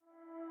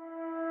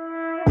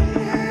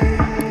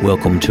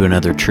Welcome to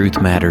another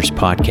Truth Matters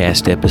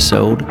podcast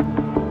episode.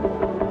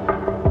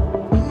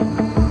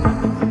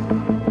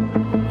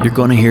 You're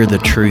going to hear the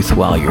truth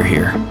while you're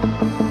here.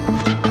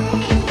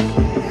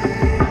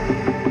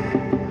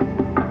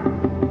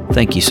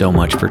 Thank you so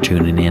much for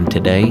tuning in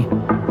today.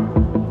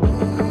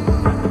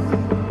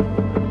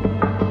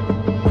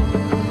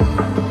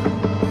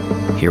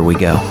 Here we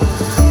go.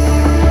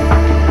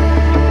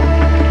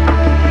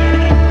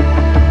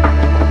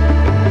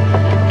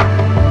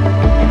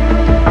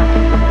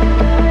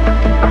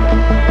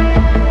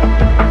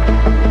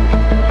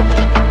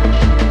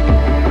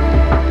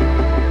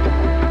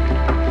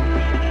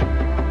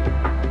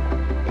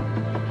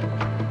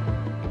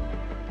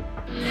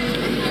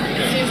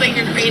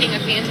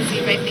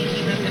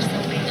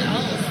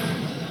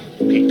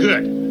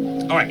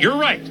 All right, you're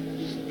right.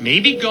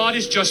 Maybe God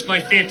is just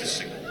my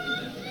fantasy.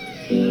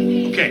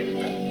 Okay,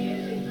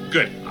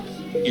 good.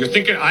 You're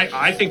thinking,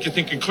 I think you're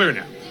thinking clear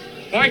now.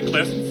 All right,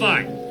 Cliff,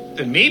 fine.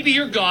 Then maybe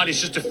your God is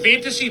just a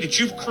fantasy that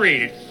you've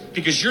created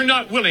because you're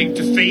not willing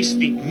to face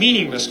the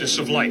meaninglessness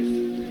of life.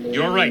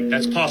 You're right,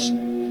 that's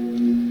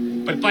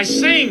possible. But by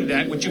saying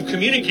that, what you've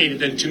communicated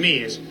then to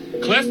me is,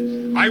 Cliff,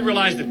 I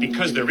realize that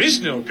because there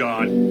is no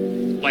God,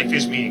 life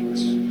is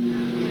meaningless.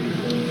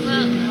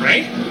 Well,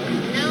 right?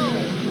 No.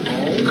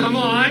 Come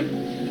on.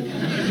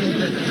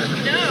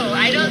 No,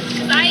 I don't,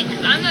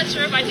 because I'm not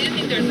sure if I do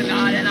think there's a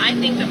God, and I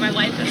think that my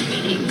life has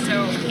meaning,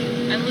 so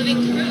I'm living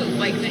proof,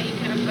 like, that you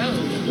can have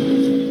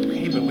both.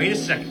 Okay, but wait a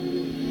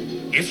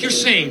second. If you're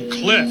saying,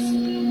 Cliff,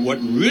 what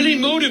really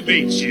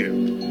motivates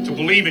you to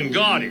believe in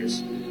God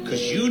is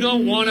because you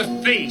don't want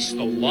to face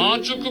the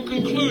logical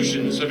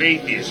conclusions of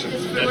atheism,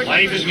 that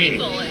life is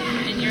meaningless.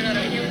 And you're not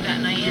okay with that,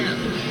 and I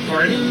am.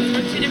 Pardon?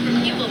 We're two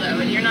different people, though,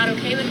 and you're not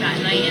okay with that,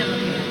 and I am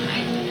okay with that.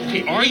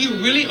 Okay, are you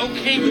really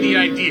okay with the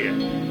idea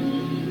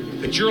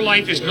that your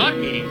life is not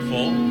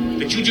meaningful,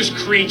 that you just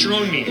create your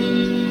own meaning?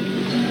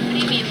 What do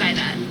you mean by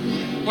that?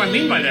 What I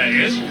mean by that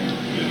is...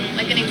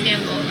 Like an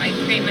example, I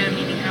create my own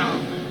meaning how?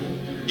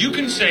 You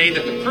can say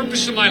that the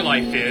purpose of my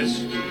life is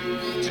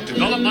to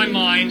develop my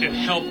mind and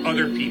help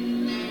other people.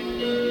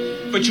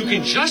 But you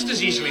can just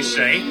as easily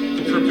say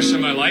the purpose of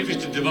my life is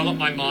to develop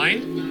my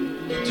mind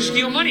to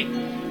steal money.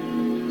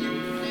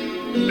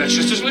 That's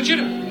just as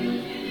legitimate.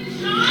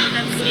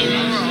 That's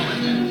immoral.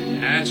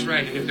 That's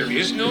right. And if there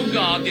is no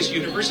God, this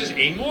universe is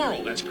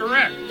amoral. That's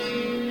correct.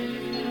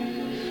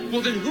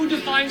 Well, then who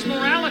defines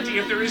morality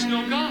if there is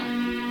no God?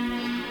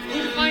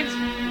 Who defines it?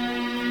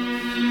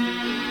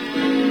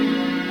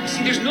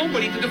 See, there's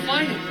nobody to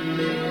define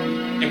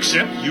it.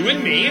 Except you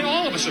and me and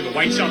all of us are the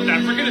white South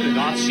African and the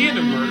Nazi and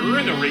the murderer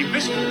and the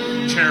rapist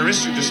and the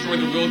terrorists who destroyed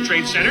the World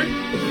Trade Center.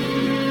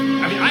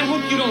 I mean, I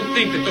hope you don't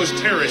think that those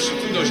terrorists who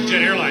flew those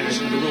jet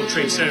airliners into the World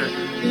Trade Center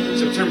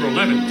September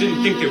 11th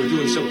didn't think they were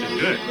doing something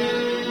good.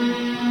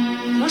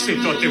 Of course they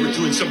thought they were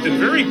doing something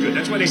very good.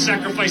 That's why they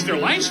sacrificed their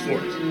lives for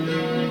it.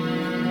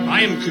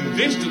 I am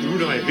convinced at the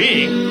root of my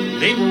being,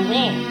 they were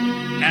wrong.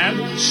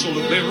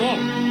 Absolutely wrong.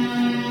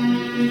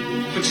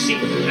 But see,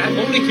 that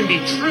only can be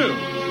true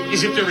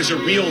is if there is a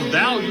real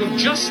value of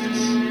justice.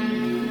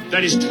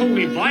 That is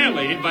totally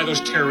violated by those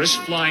terrorists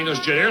flying those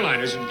jet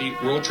airliners into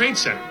the World Trade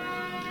Center.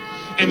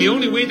 And the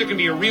only way there can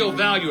be a real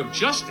value of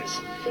justice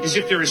is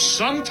if there is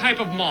some type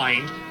of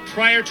mind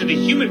prior to the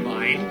human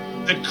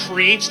mind that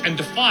creates and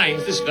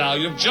defines this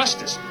value of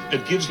justice,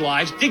 that gives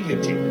lives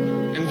dignity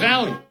and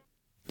value.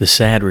 The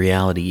sad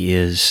reality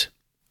is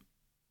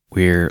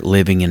we're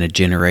living in a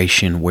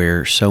generation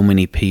where so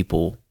many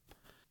people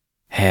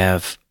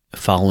have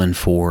fallen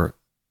for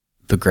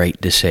the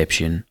great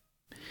deception.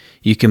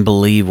 You can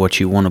believe what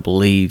you want to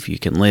believe. You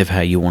can live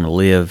how you want to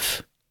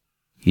live.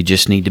 You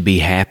just need to be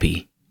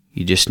happy.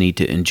 You just need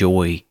to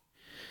enjoy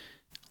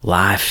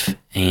life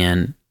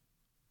and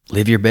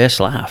live your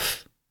best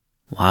life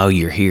while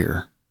you're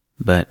here.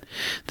 But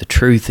the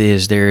truth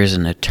is there is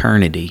an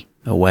eternity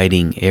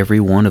awaiting every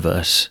one of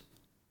us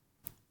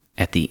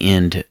at the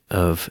end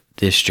of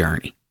this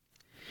journey.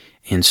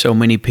 And so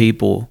many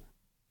people,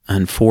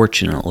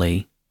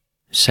 unfortunately,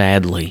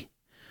 sadly,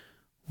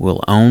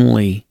 will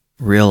only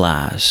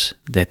realize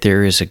that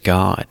there is a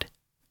God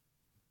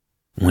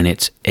when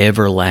it's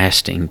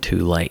everlasting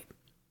too late.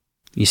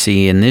 You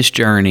see, in this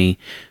journey,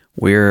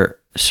 we're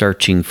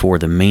searching for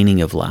the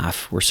meaning of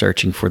life. We're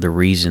searching for the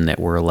reason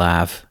that we're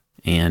alive,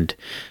 and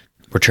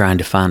we're trying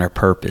to find our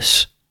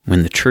purpose.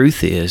 When the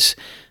truth is,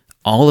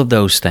 all of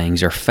those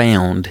things are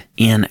found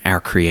in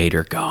our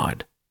Creator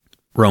God.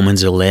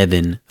 Romans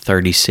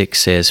 11:36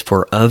 says,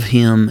 "For of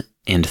Him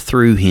and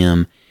through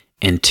Him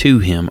and to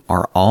Him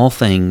are all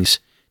things,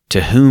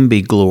 to whom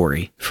be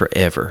glory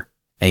forever.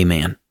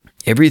 Amen."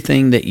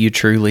 Everything that you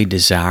truly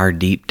desire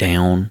deep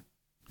down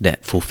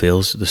that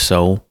fulfills the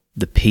soul,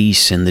 the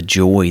peace and the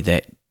joy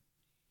that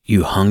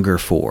you hunger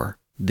for,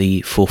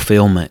 the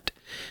fulfillment,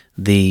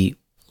 the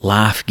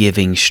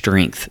life-giving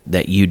strength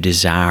that you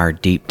desire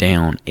deep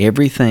down,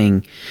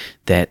 everything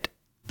that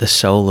the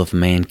soul of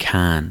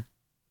mankind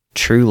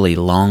truly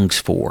longs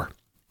for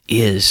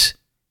is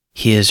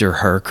his or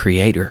her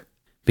Creator,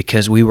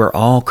 because we were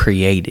all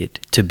created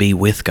to be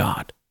with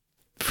God.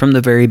 From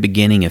the very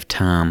beginning of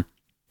time,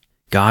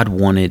 God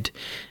wanted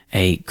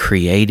a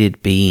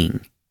created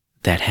being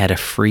that had a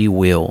free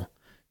will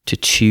to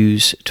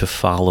choose to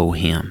follow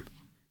Him,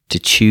 to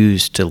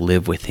choose to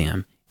live with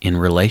Him in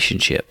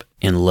relationship,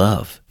 in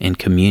love, in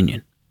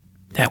communion.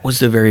 That was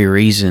the very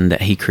reason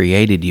that He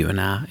created you and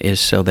I, is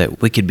so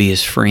that we could be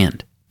His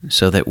friend,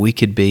 so that we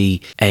could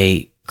be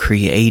a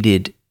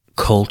created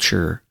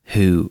culture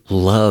who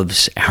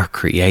loves our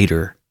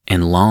Creator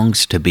and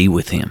longs to be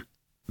with Him.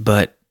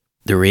 But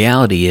the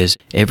reality is,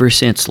 ever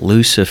since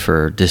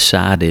Lucifer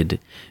decided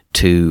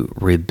to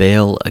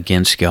rebel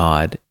against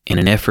God in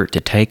an effort to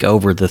take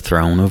over the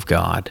throne of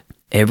God,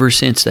 ever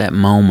since that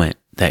moment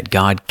that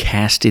God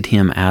casted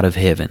him out of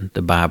heaven,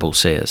 the Bible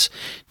says,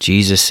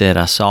 Jesus said,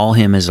 I saw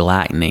him as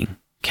lightning,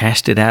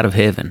 casted out of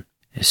heaven.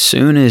 As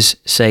soon as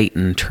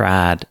Satan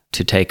tried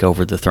to take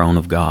over the throne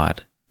of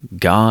God,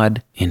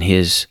 God, in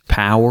His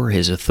power,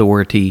 His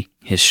authority,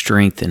 His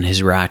strength, and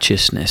His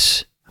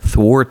righteousness,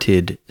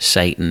 thwarted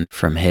Satan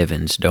from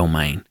heaven's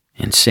domain.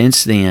 And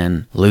since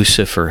then,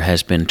 Lucifer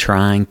has been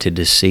trying to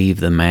deceive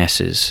the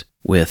masses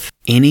with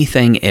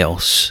anything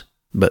else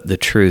but the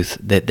truth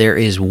that there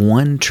is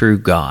one true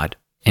God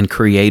and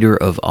Creator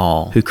of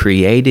all, who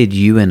created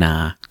you and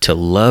I to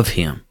love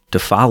Him, to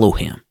follow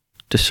Him,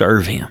 to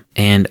serve Him,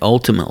 and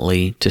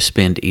ultimately to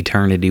spend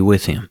eternity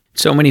with Him.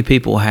 So many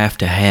people have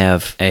to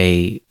have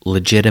a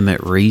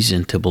legitimate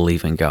reason to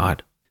believe in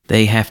God.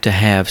 They have to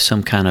have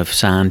some kind of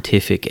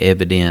scientific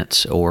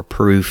evidence or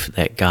proof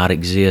that God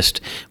exists,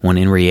 when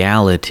in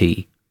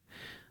reality,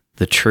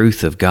 the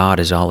truth of God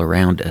is all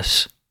around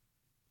us.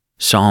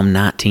 Psalm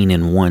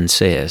 19:1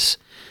 says,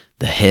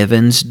 the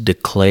heavens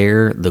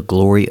declare the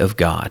glory of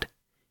God,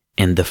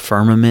 and the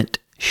firmament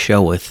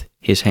showeth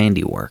His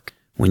handiwork.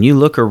 When you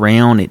look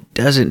around, it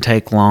doesn't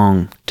take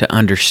long to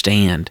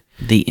understand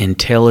the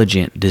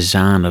intelligent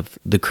design of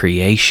the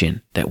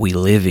creation that we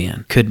live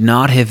in could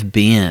not have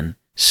been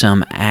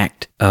some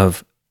act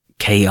of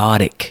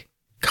chaotic,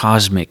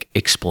 cosmic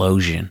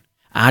explosion.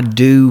 I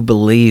do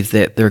believe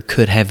that there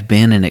could have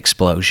been an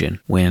explosion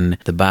when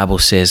the Bible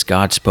says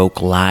God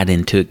spoke light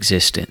into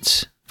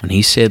existence. When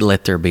He said,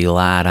 let there be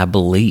light, I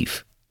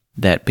believe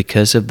that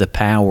because of the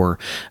power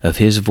of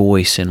His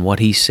voice and what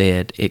He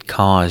said, it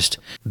caused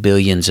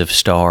billions of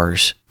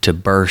stars to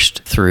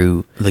burst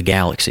through the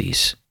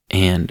galaxies.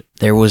 And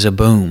there was a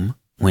boom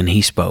when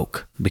He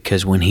spoke,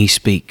 because when He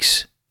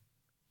speaks,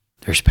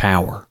 there's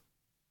power.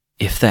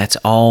 If that's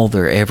all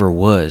there ever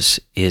was,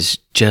 is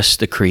just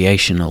the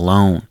creation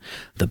alone,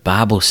 the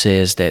Bible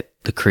says that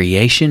the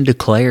creation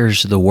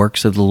declares the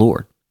works of the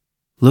Lord.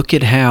 Look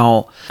at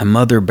how a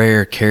mother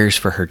bear cares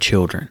for her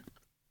children.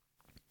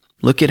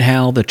 Look at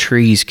how the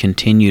trees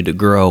continue to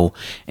grow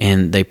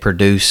and they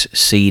produce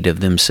seed of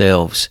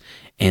themselves,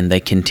 and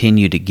they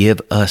continue to give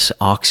us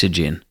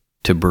oxygen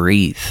to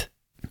breathe.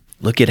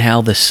 Look at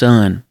how the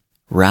sun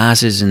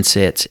rises and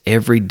sets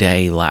every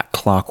day like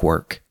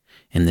clockwork,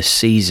 and the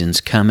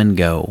seasons come and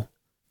go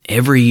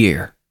every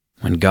year.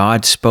 When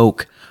God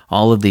spoke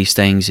all of these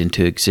things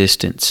into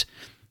existence,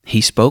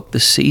 He spoke the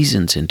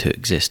seasons into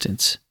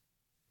existence.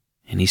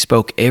 And He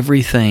spoke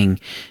everything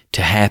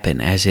to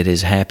happen as it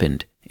has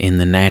happened in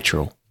the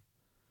natural.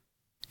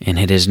 And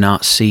it has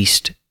not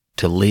ceased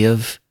to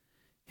live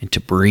and to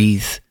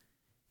breathe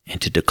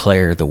and to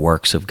declare the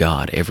works of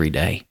God every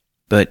day.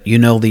 But you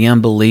know, the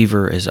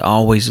unbeliever is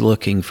always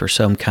looking for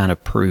some kind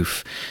of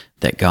proof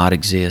that God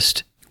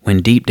exists,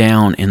 when deep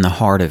down in the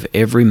heart of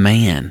every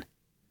man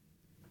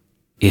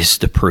is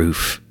the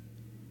proof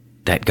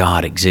that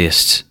God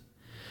exists.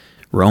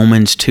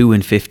 Romans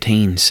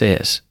 2:15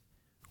 says,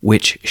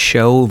 which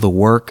show the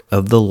work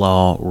of the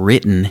law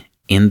written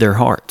in their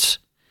hearts,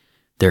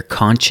 their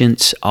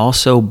conscience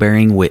also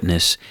bearing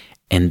witness,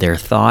 and their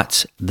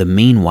thoughts the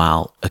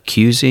meanwhile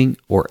accusing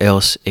or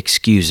else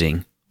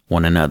excusing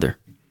one another.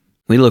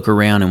 We look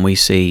around and we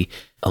see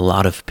a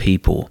lot of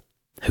people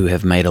who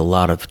have made a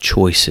lot of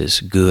choices,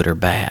 good or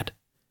bad.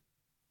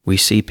 We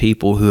see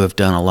people who have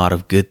done a lot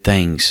of good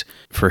things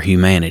for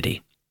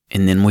humanity.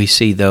 And then we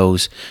see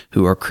those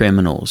who are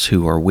criminals,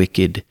 who are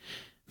wicked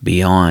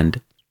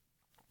beyond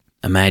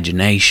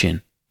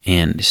imagination,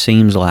 and it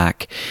seems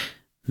like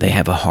they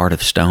have a heart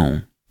of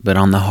stone. But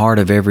on the heart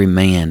of every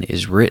man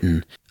is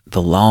written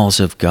the laws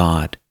of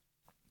God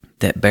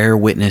that bear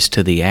witness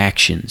to the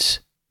actions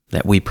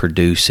that we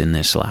produce in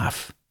this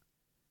life.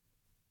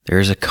 There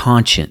is a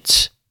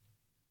conscience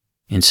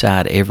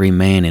inside every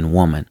man and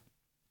woman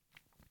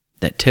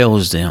that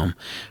tells them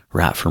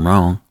right from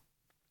wrong.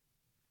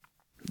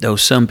 Though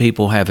some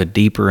people have a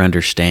deeper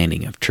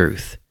understanding of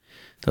truth,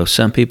 though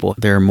some people,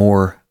 they're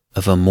more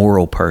of a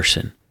moral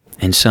person,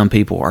 and some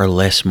people are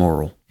less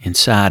moral,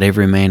 inside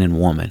every man and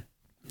woman,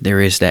 there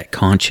is that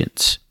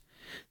conscience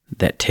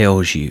that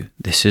tells you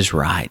this is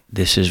right,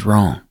 this is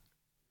wrong.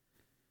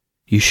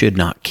 You should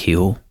not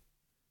kill.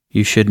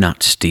 You should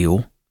not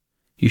steal.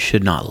 You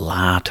should not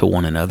lie to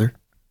one another.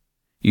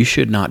 You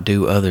should not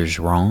do others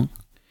wrong.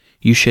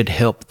 You should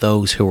help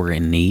those who are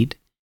in need.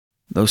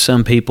 Though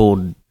some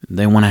people,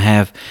 they want to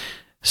have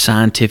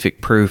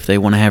scientific proof, they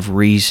want to have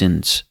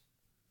reasons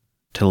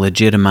to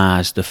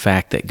legitimize the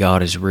fact that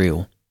God is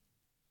real.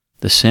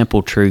 The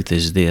simple truth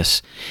is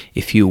this: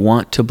 if you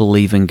want to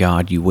believe in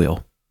God, you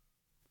will.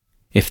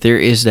 If there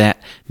is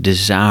that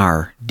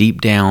desire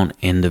deep down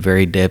in the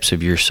very depths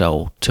of your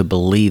soul to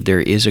believe there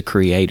is a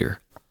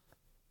Creator,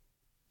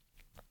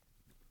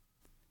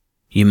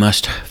 you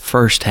must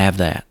first have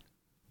that.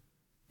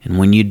 And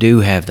when you do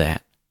have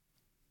that,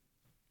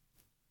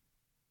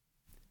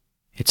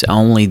 it's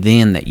only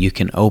then that you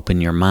can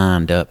open your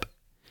mind up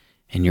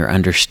and your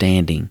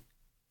understanding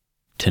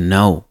to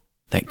know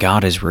that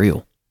God is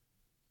real.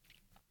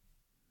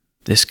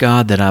 This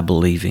God that I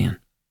believe in,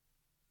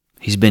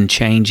 He's been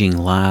changing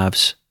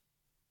lives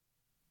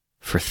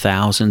for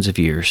thousands of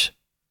years.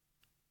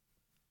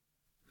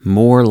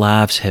 More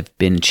lives have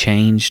been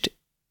changed,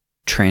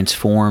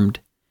 transformed,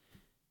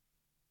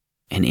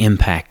 and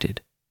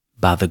impacted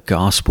by the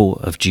gospel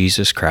of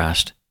Jesus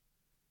Christ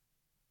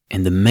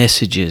and the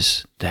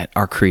messages that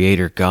our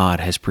Creator God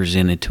has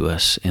presented to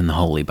us in the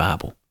Holy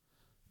Bible.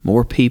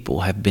 More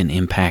people have been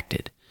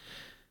impacted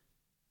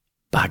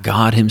by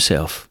God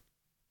Himself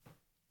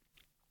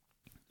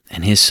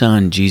and His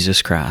Son,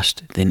 Jesus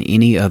Christ, than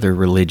any other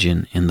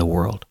religion in the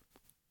world.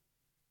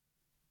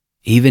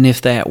 Even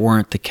if that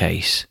weren't the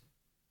case,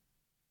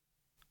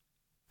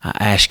 I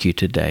ask you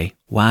today,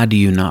 why do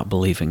you not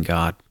believe in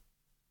God?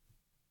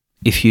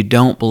 If you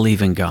don't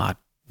believe in God,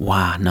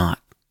 why not?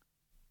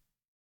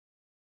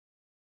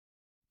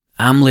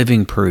 I'm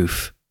living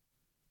proof.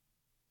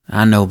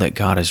 I know that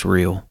God is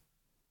real.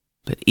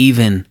 But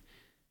even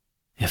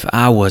if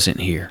I wasn't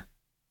here,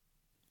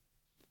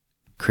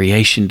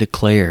 creation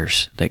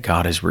declares that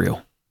God is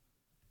real.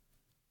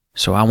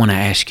 So I want to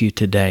ask you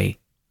today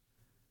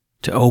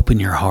to open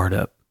your heart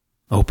up,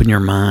 open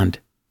your mind,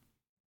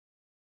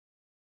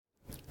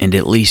 and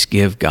at least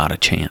give God a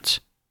chance.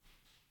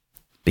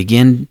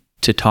 Begin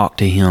to talk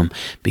to Him,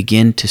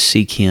 begin to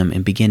seek Him,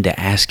 and begin to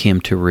ask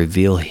Him to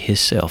reveal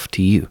Himself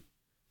to you.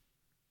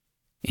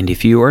 And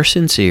if you are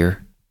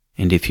sincere,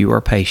 and if you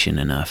are patient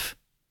enough,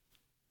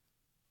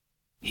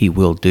 He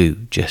will do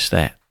just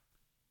that.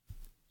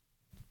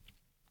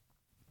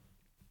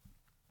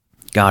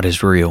 God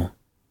is real.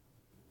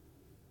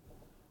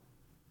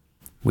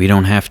 We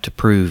don't have to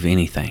prove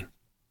anything.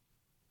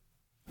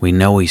 We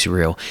know He's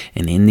real,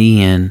 and in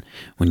the end,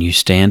 when you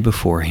stand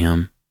before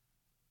Him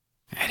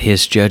at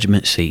His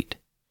judgment seat,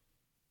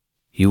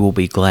 you will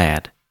be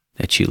glad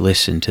that you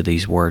listened to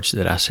these words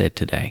that I said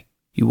today.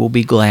 You will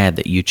be glad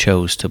that you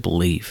chose to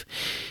believe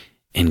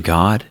in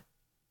God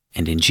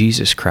and in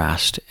Jesus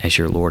Christ as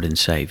your Lord and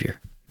Savior.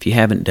 If you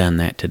haven't done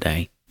that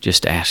today,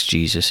 just ask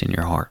Jesus in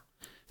your heart.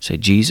 Say,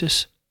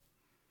 Jesus,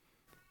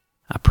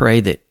 I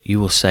pray that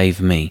you will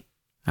save me.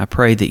 I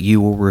pray that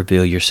you will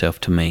reveal yourself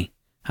to me.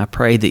 I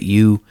pray that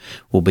you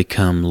will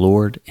become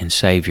Lord and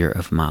Savior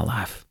of my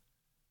life.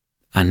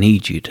 I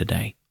need you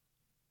today.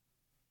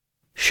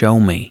 Show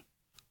me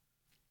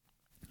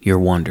your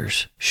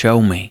wonders.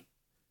 Show me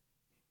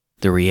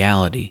the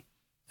reality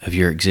of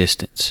your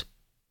existence.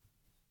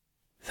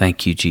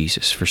 Thank you,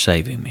 Jesus, for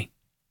saving me.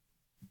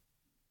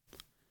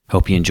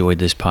 Hope you enjoyed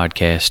this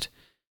podcast.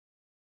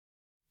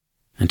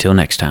 Until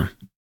next time,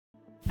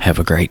 have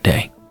a great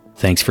day.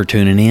 Thanks for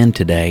tuning in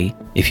today.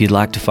 If you'd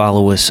like to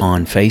follow us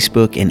on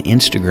Facebook and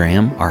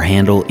Instagram, our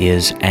handle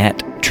is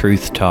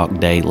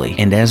 @TruthTalkDaily.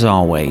 And as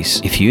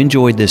always, if you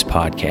enjoyed this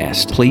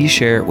podcast, please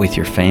share it with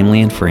your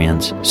family and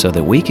friends so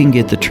that we can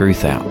get the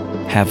truth out.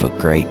 Have a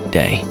great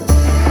day.